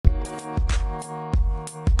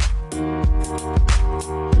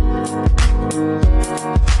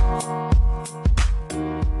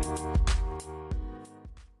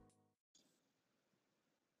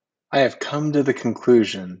have come to the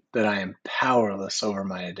conclusion that I am powerless over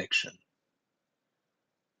my addiction.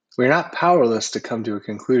 We are not powerless to come to a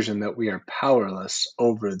conclusion that we are powerless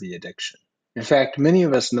over the addiction. In fact, many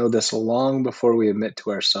of us know this long before we admit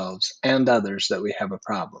to ourselves and others that we have a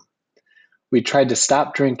problem. We tried to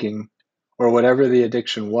stop drinking or whatever the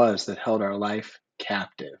addiction was that held our life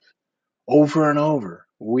captive. Over and over,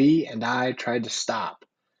 we and I tried to stop.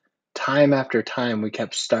 Time after time, we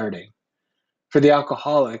kept starting. For the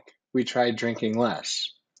alcoholic, we tried drinking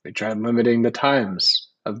less. We tried limiting the times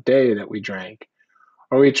of day that we drank,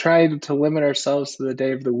 or we tried to limit ourselves to the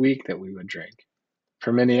day of the week that we would drink.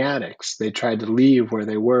 For many addicts, they tried to leave where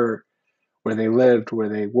they were, where they lived, where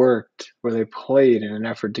they worked, where they played in an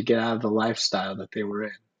effort to get out of the lifestyle that they were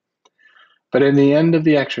in. But in the end of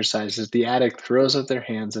the exercises, the addict throws up their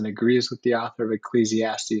hands and agrees with the author of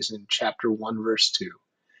Ecclesiastes in chapter 1, verse 2.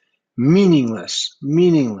 Meaningless,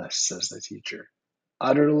 meaningless, says the teacher.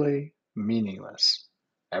 Utterly meaningless.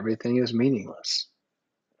 Everything is meaningless.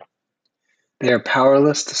 They are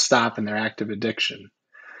powerless to stop in their active addiction.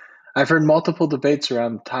 I've heard multiple debates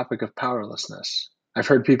around the topic of powerlessness. I've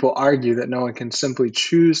heard people argue that no one can simply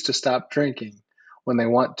choose to stop drinking when they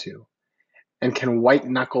want to, and can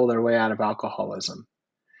white-knuckle their way out of alcoholism.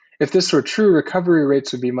 If this were true, recovery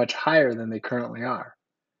rates would be much higher than they currently are.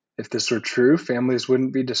 If this were true, families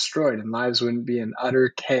wouldn't be destroyed and lives wouldn't be in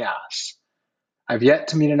utter chaos. I've yet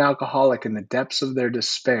to meet an alcoholic in the depths of their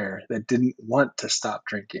despair that didn't want to stop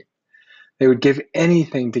drinking. They would give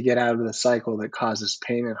anything to get out of the cycle that causes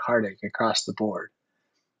pain and heartache across the board,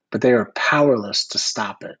 but they are powerless to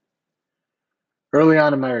stop it. Early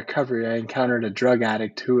on in my recovery, I encountered a drug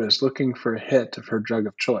addict who was looking for a hit of her drug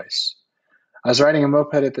of choice. I was riding a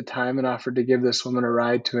moped at the time and offered to give this woman a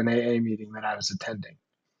ride to an AA meeting that I was attending.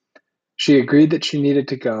 She agreed that she needed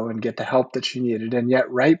to go and get the help that she needed, and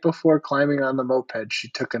yet right before climbing on the moped, she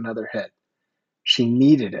took another hit. She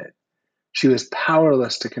needed it. She was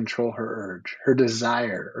powerless to control her urge, her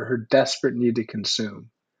desire, or her desperate need to consume.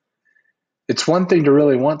 It's one thing to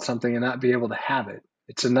really want something and not be able to have it.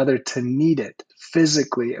 It's another to need it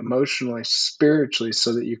physically, emotionally, spiritually,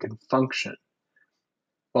 so that you can function.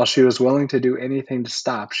 While she was willing to do anything to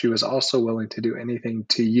stop, she was also willing to do anything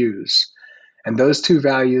to use. And those two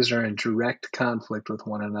values are in direct conflict with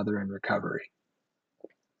one another in recovery.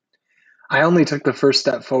 I only took the first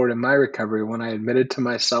step forward in my recovery when I admitted to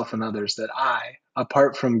myself and others that I,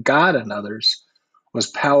 apart from God and others, was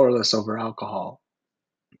powerless over alcohol.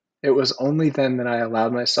 It was only then that I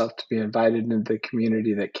allowed myself to be invited into the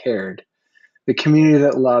community that cared, the community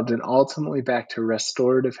that loved, and ultimately back to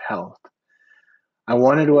restorative health. I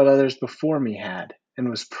wanted what others before me had, and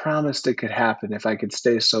was promised it could happen if I could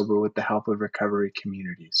stay sober with the help of recovery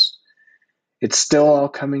communities. It's still all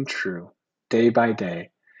coming true, day by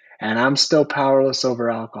day, and I'm still powerless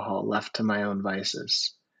over alcohol, left to my own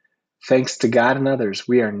vices. Thanks to God and others,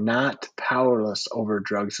 we are not powerless over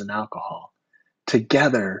drugs and alcohol.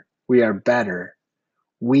 Together, we are better.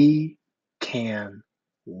 We can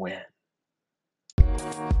win.